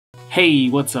Hey,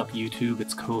 what's up YouTube?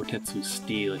 It's Kotetsu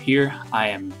Steel here. I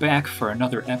am back for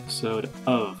another episode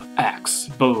of Axe,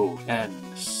 Bow, and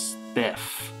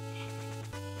Stiff.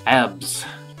 ABS,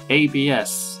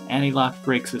 ABS, Anti-Lock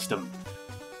Brake System.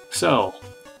 So,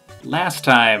 last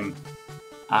time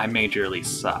I majorly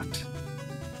sucked.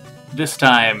 This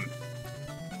time,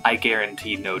 I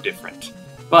guarantee no different.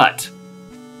 But,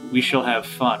 we shall have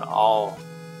fun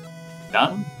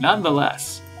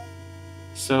nonetheless.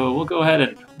 So we'll go ahead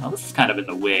and, well, this is kind of in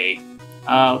the way.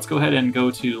 Let's go ahead and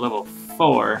go to level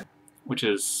 4, which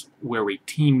is where we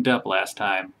teamed up last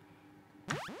time.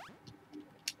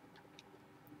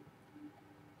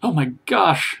 Oh my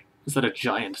gosh! Is that a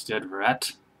giant dead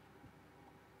rat?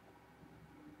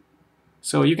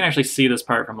 So you can actually see this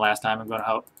part from last time. I'm going to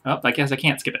hope. Oh, I guess I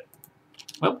can't skip it.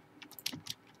 Well,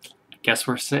 I guess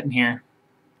we're sitting here.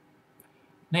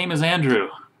 Name is Andrew.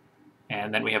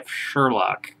 And then we have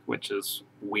Sherlock, which is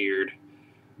weird.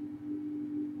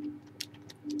 You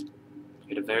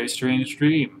had a very strange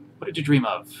dream. What did you dream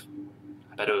of?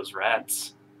 I bet it was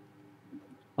rats.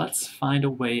 Let's find a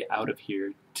way out of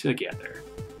here together.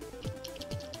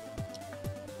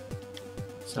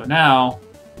 So now,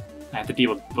 I have to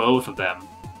deal with both of them.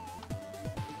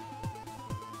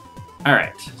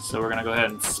 Alright, so we're gonna go ahead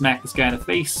and smack this guy in the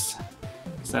face.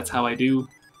 Because that's how I do.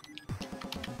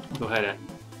 We'll go ahead and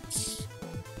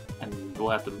we'll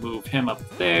have to move him up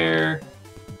there.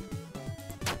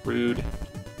 Rude.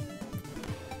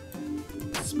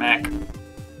 Smack.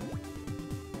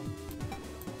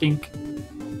 Dink.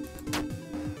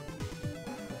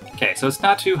 Okay, so it's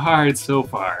not too hard so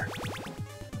far.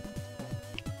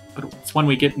 But it's when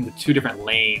we get into two different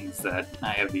lanes that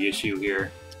I have the issue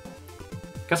here.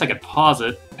 Guess I could pause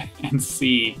it and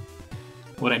see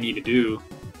what I need to do.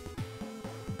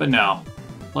 But no.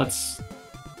 Let's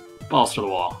balls to the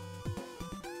wall.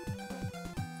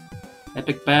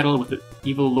 Epic battle with the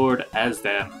evil lord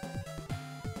Azdan.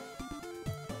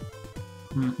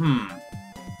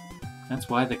 That's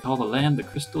why they call the land the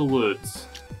Crystal Woods.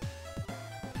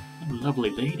 Oh, lovely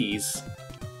ladies.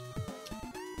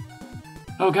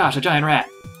 Oh gosh, a giant rat!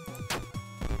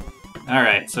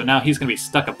 Alright, so now he's gonna be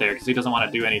stuck up there because he doesn't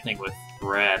want to do anything with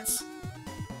rats.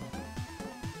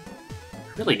 I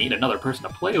really need another person to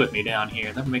play with me down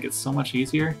here. That would make it so much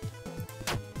easier.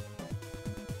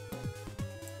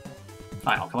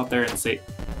 Fine, I'll come up there and say,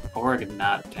 or I can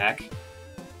not attack.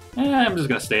 I'm just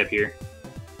gonna stay up here.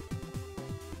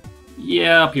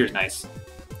 Yeah, up here's nice.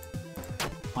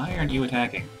 Why aren't you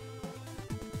attacking?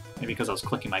 Maybe because I was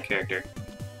clicking my character.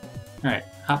 Alright,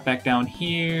 hop back down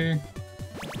here.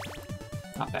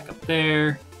 Hop back up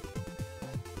there.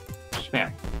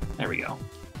 Bam. There we go.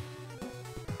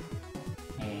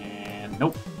 And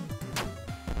nope.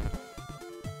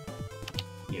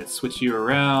 Need to switch you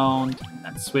around, and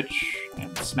then switch.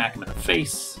 And smack him in the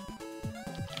face.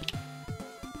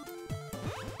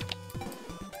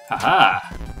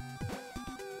 Haha!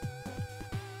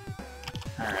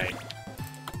 Alright.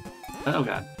 Oh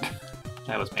god.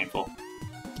 That was painful.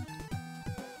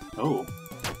 Oh.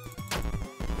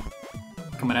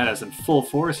 Coming at us in full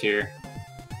force here.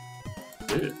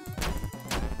 Ew.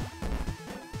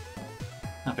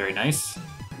 Not very nice.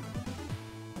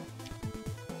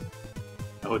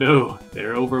 Oh no,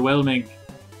 they're overwhelming.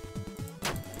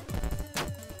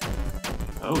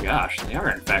 Oh gosh, they are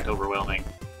in fact overwhelming.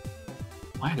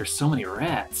 Why are there so many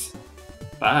rats?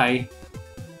 Bye.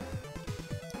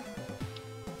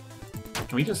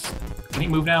 Can we just... Can he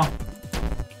move now?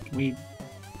 Can we...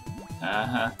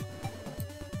 Uh-huh.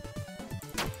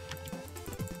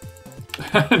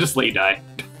 Just let you die.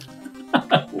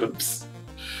 Whoops.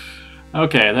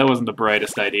 Okay, that wasn't the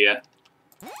brightest idea.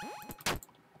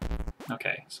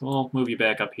 Okay, so we'll move you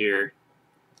back up here.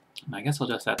 I guess I'll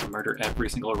just have to murder every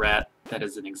single rat that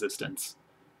is in existence.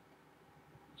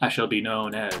 I shall be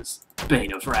known as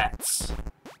Bane of Rats.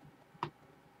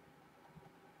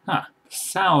 Huh. The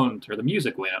sound, or the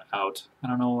music went out. I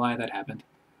don't know why that happened.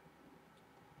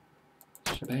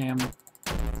 Shabam.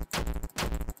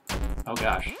 Oh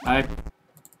gosh.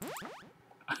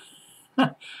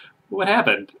 What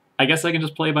happened? I guess I can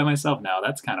just play by myself now.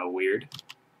 That's kind of weird.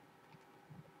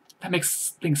 That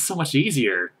makes things so much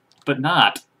easier, but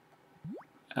not.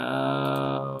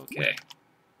 Okay.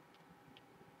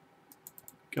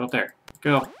 Go up there.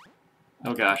 Go.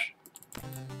 Oh gosh.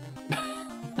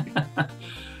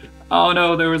 Oh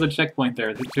no, there was a checkpoint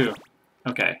there too.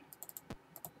 Okay.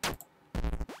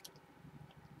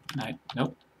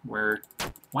 Nope.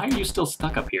 Why are you still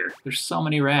stuck up here? There's so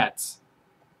many rats.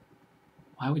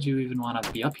 Why would you even want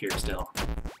to be up here still?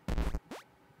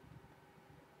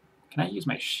 Can I use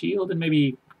my shield and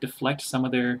maybe deflect some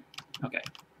of their... Okay.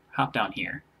 Hop down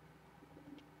here.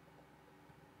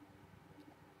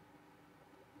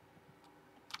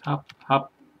 Hop,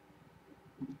 hop.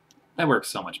 That works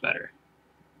so much better.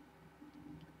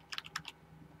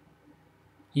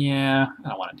 Yeah, I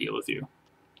don't want to deal with you.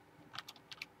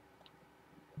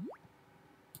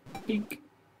 Pink.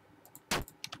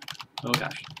 Oh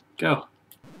gosh. Go.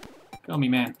 Go me,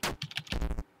 man.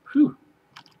 Whew.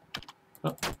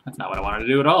 Oh, that's not what I wanted to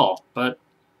do at all, but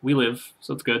we live,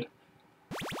 so it's good.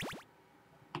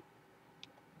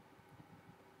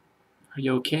 Are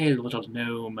you okay, little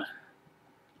gnome? I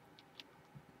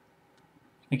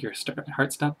think your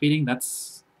heart stopped beating?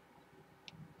 That's...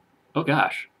 Oh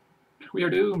gosh. We are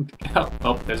doomed.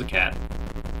 Oh, there's a cat.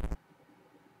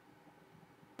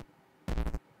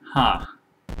 Huh.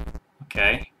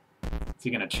 Okay. Is he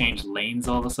gonna change lanes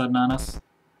all of a sudden on us?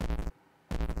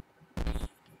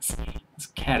 This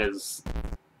cat is...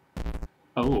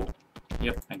 Oh.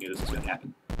 Yep, I knew this was gonna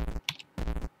happen.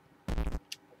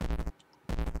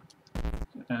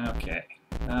 Okay.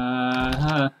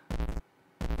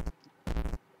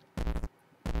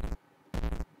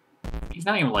 He's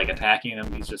not even, like, attacking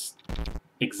them, he's just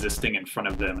existing in front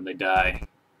of them and they die.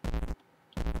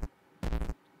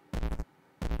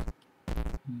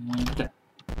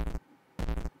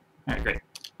 Alright, great.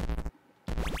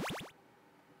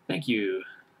 Thank you.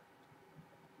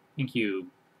 Thank you,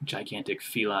 gigantic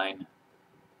feline.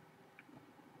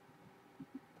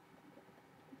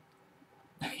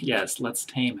 Yes, let's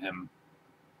tame him.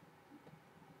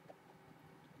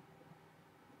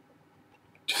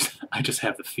 I just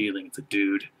have the feeling it's a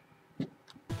dude.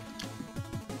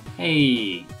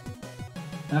 Hey!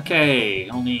 Okay,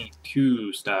 only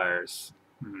 2 stars.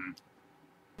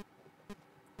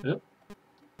 Oop.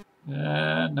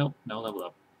 Nope, no level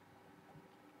up.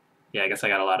 Yeah, I guess I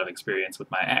got a lot of experience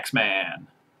with my Axeman.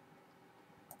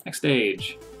 Next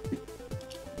stage.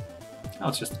 Oh,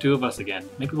 it's just the 2 of us again.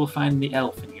 Maybe we'll find the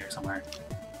elf in here somewhere.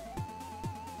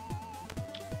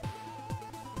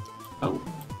 Oh.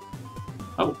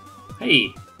 Oh,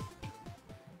 hey!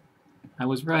 I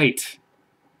was right.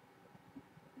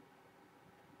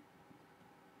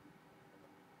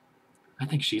 I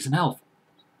think she's an elf.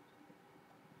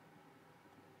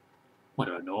 What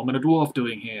are a gnome and a dwarf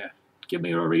doing here? Give me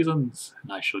your reasons,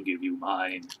 and I shall give you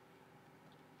mine.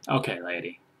 Okay,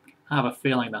 lady. I have a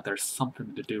feeling that there's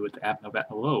something to do with the abnormal...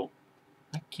 Whoa.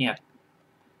 I can't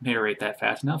narrate that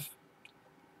fast enough.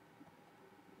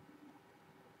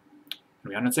 Are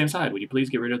we on the same side? Would you please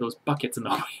get rid of those buckets in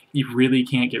the way? You really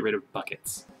can't get rid of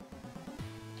buckets.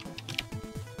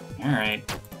 Alright.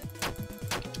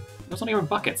 Those aren't even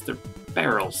buckets, they're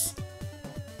barrels.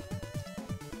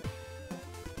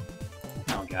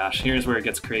 Oh gosh, here's where it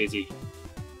gets crazy.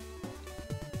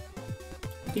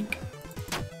 I think...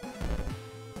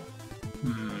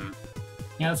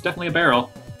 Yeah, it's definitely a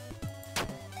barrel.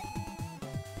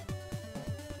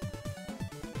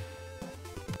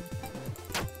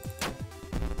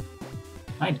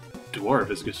 My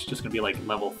dwarf is just gonna be like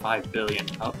level 5 billion.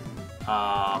 Oh.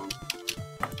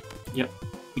 Yep,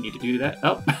 we need to do that.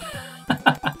 Oh.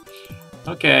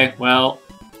 Okay, well.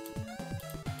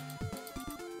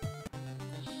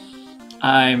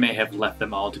 I may have left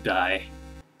them all to die.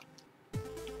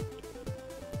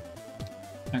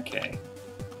 Okay.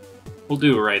 We'll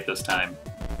do it right this time.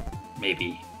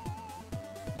 Maybe.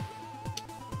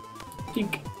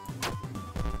 Think.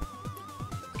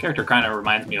 This character kind of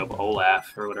reminds me of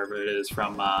Olaf, or whatever it is,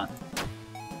 from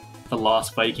the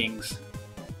Lost Vikings.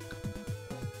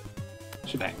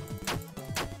 Shebang.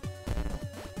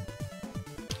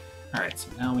 Alright, so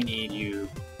now we need you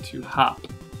to hop.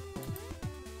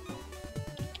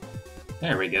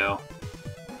 There we go.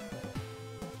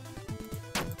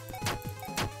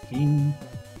 Ding.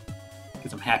 Get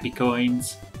some happy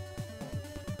coins.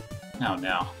 Oh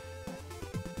no.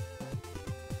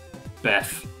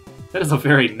 Beth. That is a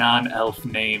very non-elf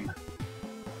name.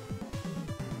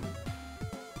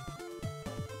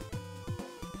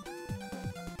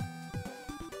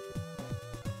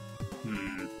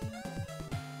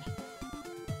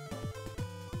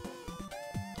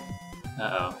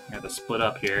 Uh-oh, I have to split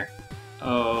up here.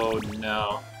 Oh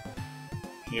no.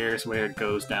 Here's where it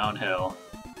goes downhill.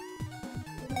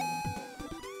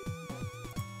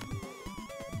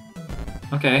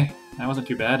 Okay, that wasn't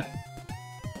too bad.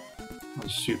 I'll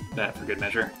just shoot that for good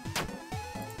measure.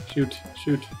 Shoot,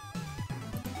 shoot.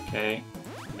 Okay,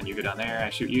 and then you go down there, I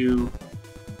shoot you.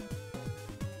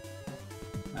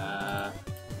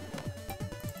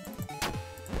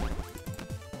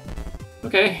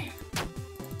 Okay.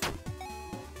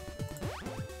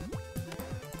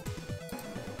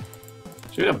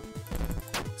 Shoot him.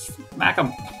 Smack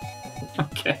him.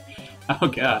 Okay. Oh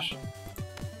gosh.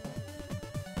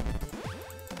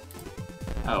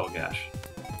 Oh gosh.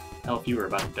 Elf, you were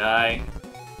about to die.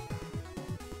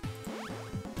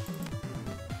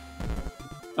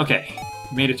 Okay,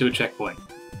 made it to a checkpoint.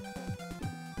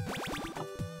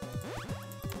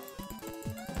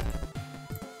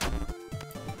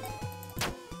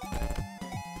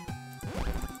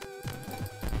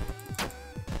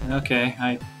 Okay,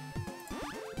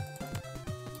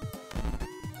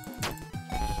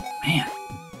 Man,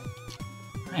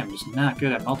 I am just not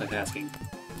good at multitasking.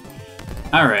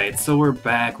 Alright, so we're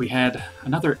back. We had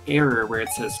another error where it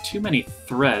says too many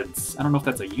threads. I don't know if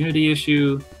that's a Unity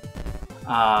issue,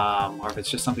 or if it's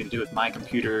just something to do with my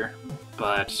computer,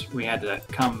 but we had to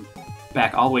come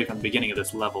back all the way from the beginning of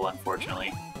this level,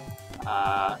 unfortunately.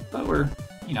 But we're,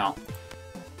 you know,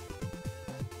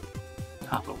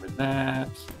 hop over that,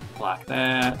 block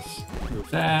that,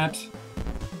 move that.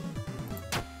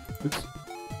 Oops.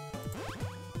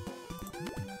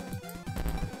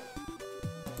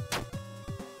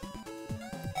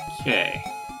 Okay.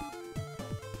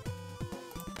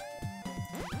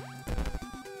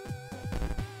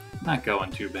 Not going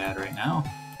too bad right now.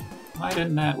 Why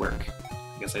didn't that work?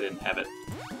 I guess I didn't have it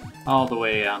all the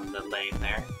way on the lane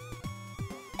there.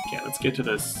 Okay, let's get to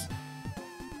this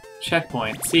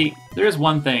checkpoint. See, there is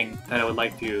one thing that I would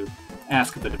like to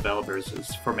ask of the developers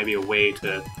is for maybe a way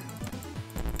to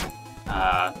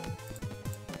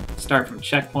start from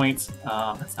checkpoints.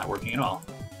 That's not working at all.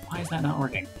 Why is that not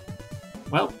working?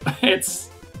 Well, it's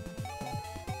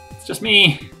just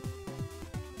me.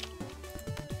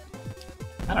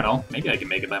 I don't know. Maybe I can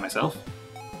make it by myself.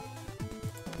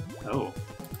 Oh.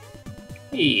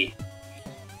 Hey.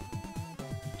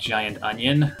 Giant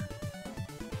onion.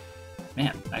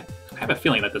 Man, I have a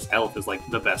feeling that this elf is like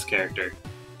the best character.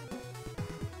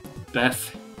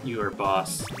 Beth, you are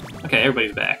boss. Okay,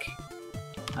 everybody's back.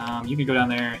 You can go down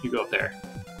there, you go up there.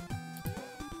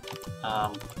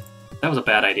 That was a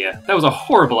bad idea. That was a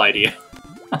horrible idea.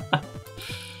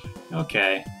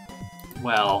 Okay.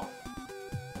 Well,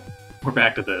 we're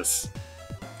back to this.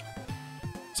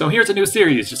 So here's a new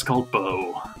series just called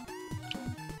Bow.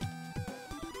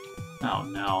 Oh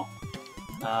no.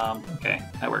 Okay,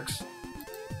 that works.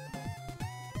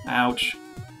 Ouch.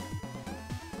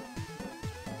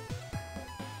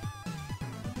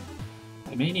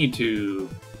 I may need to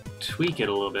tweak it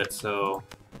a little bit so...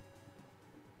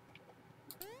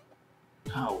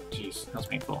 Oh, jeez, that was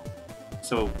painful.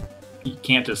 So, you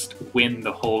can't just win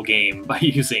the whole game by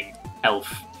using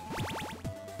Elf.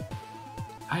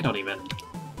 I don't even...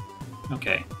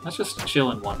 Okay, let's just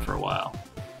chill in one for a while.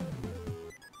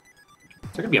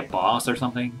 Is there gonna be a boss or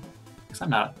something? Because I'm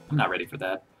not ready for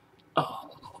that. Oh,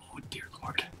 dear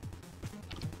lord.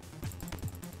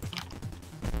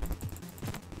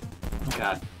 Oh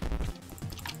god.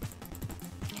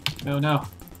 No, no.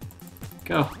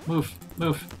 Go, move,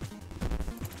 move.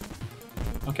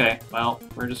 Okay, well,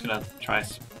 we're just gonna try...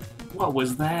 What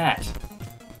was that?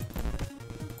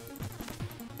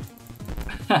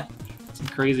 Some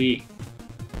crazy...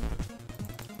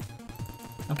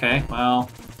 Okay, well,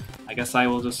 I guess I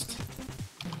will just...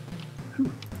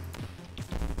 Whew.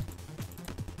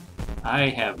 I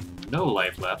have no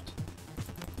life left.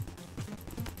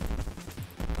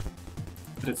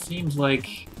 But it seems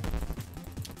like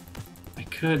I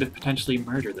could potentially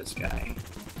murder this guy.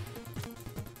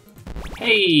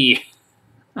 Hey!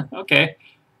 Okay.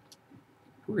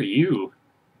 Who are you?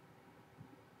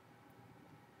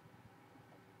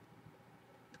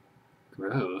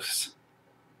 Gross.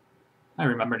 I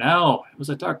remember now. It was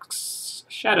a dark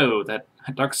shadow that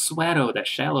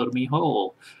shallowed me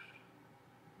whole.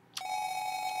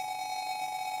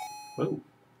 Whoa.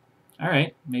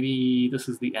 Alright, maybe this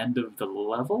is the end of the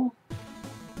level?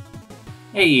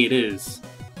 Hey, it is.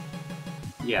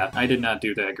 Yeah, I did not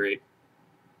do that great.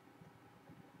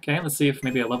 Okay, let's see if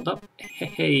maybe I leveled up.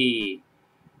 Hey,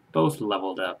 both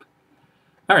leveled up.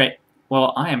 Alright,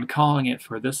 well, I am calling it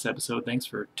for this episode. Thanks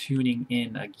for tuning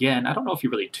in again. I don't know if you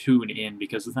really tune in,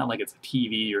 because it's not like it's a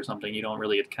TV or something. You don't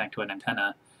really connect to an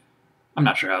antenna. I'm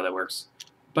not sure how that works.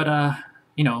 But,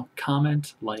 you know,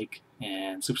 comment, like,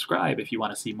 and subscribe if you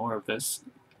want to see more of this.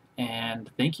 And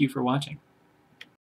thank you for watching.